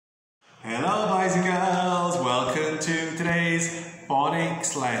boys and girls, welcome to today's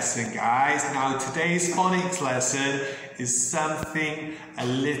phonics lesson, guys. Now today's phonics lesson is something a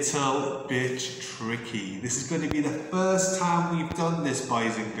little bit tricky. This is going to be the first time we've done this,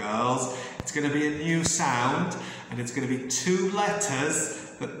 boys and girls. It's going to be a new sound and it's going to be two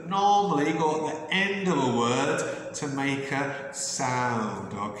letters that normally go at the end of a word to make a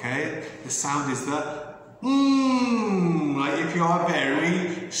sound, okay? The sound is the like if you are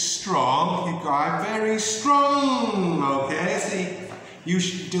very strong, you are very strong, okay? See, you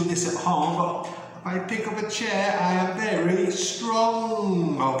should do this at home, but if I pick up a chair, I am very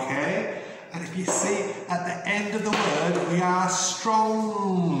strong, okay? And if you see at the end of the word, we are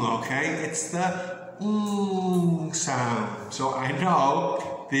strong, okay? It's the sound. So I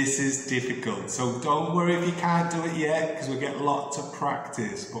know this is difficult, so don't worry if you can't do it yet, because we'll get lots of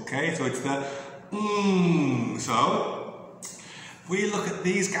practice, okay? So it's the So, if we look at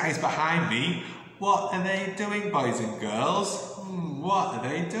these guys behind me, what are they doing, boys and girls? What are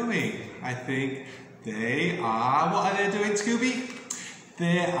they doing? I think they are, what are they doing, Scooby?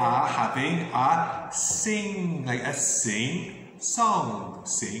 They are having a sing, like a sing song,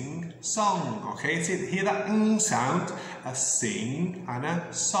 okay? See, hear that sound? A sing and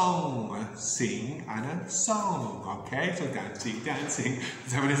a song, a sing and a song, okay? So dancing,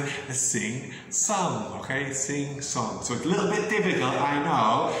 so it is a sing, song, okay? Sing, song. So it's a little bit difficult, I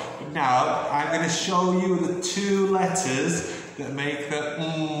know, but now I'm going to show you the two letters that make the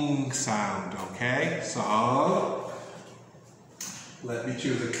sound, okay? So, let me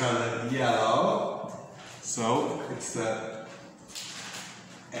choose a colour yellow. So, it's the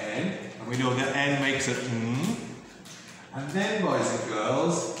N, and we know that N makes a and then, boys and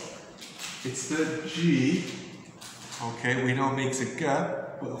girls, it's the G, okay, we know it makes a G,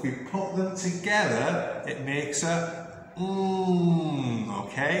 but if we put them together, it makes a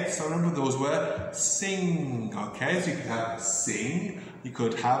okay, so remember those were sing, okay, so you could have sing, you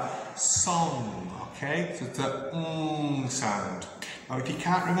could have song, okay, so it's a sound. Now if you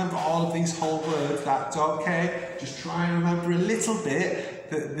can't remember all of these whole words, that's okay, just try and remember a little bit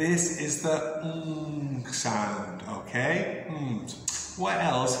that this is the sound, okay? What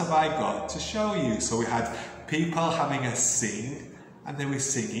else have I got to show you? So we had people having a sing, and they were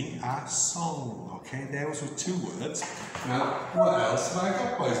singing a song, okay? Those were two words. Now, what else have I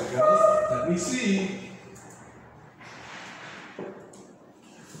got, boys and girls? Let me see.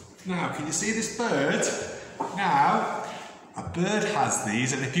 Now, can you see this bird? Now, a bird has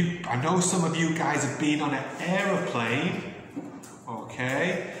these, and I know some of you guys have been on an aeroplane,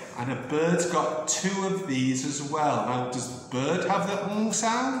 okay, and a bird's got two of these as well. Now, does the bird have the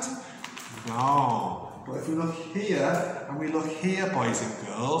sound? No. But if we look here, and we look here, boys and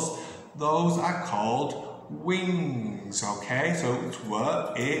girls, those are called wings, okay? So it's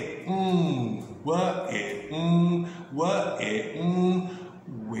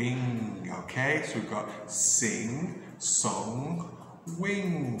wing, okay? So we've got sing, song,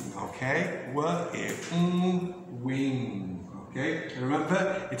 wing, okay? Wing. Okay, and remember,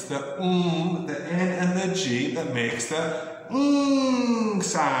 it's the N and the G that makes the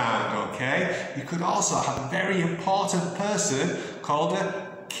sound, okay? You could also have a very important person called a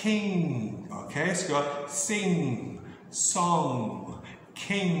king, okay? So you've got sing, song,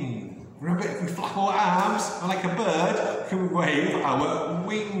 king. Remember, if we flap our arms like a bird, can we wave our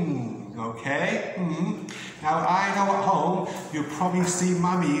wing, okay? Now, I know at home, you'll probably see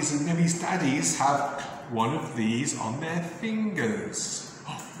mummies and maybe daddies have one of these on their fingers.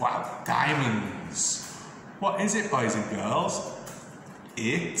 Oh, wow, diamonds. What is it, boys and girls?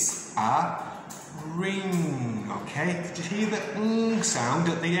 It's a ring, okay? Did you hear the sound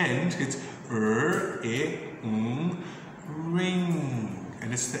at the end? It's ring.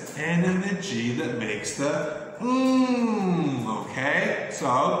 And it's the N and the G that makes the okay?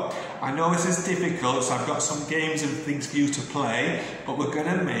 So, I know this is difficult, so I've got some games and things for you to play, but we're going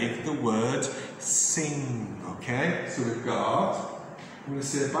to make the word sing, okay? So we've got, I'm going to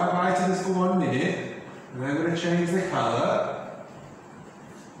say bye-bye to this for 1 minute, and then I'm going to change the colour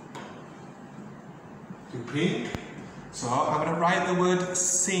to pink. So I'm going to write the word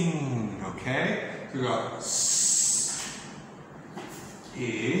sing, okay? So we've got S,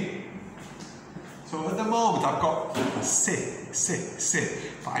 E. So at the moment I've got sit,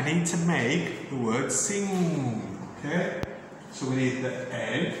 but I need to make the word sing, okay? So we need the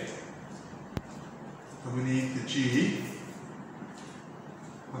N, and we need the G,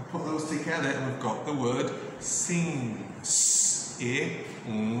 and put those together and we've got the word sing, sing,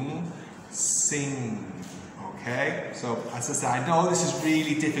 okay? So as I said, I know this is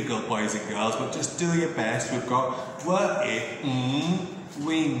really difficult, boys and girls, but just do your best. We've got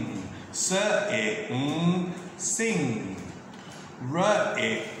wing, sing.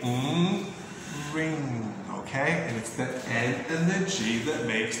 Ring. Okay, and it's the N and the G that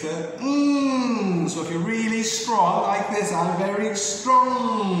makes the So if you're really strong like this, I'm very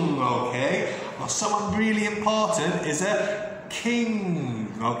strong. Okay, or someone really important is a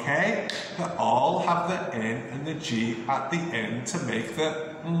king. Okay, they all have the N and the G at the end to make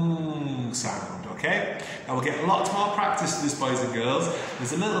the sound. Okay, now we'll get lots more practice to this, boys and girls.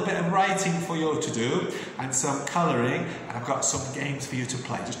 There's a little bit of writing for you to do and some colouring, and I've got some games for you to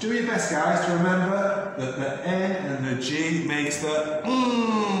play. Just do your best, guys, to remember that the N and the G makes the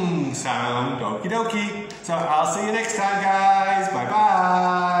sound. Okie dokie. So I'll see you next time, guys. Bye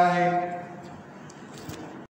bye.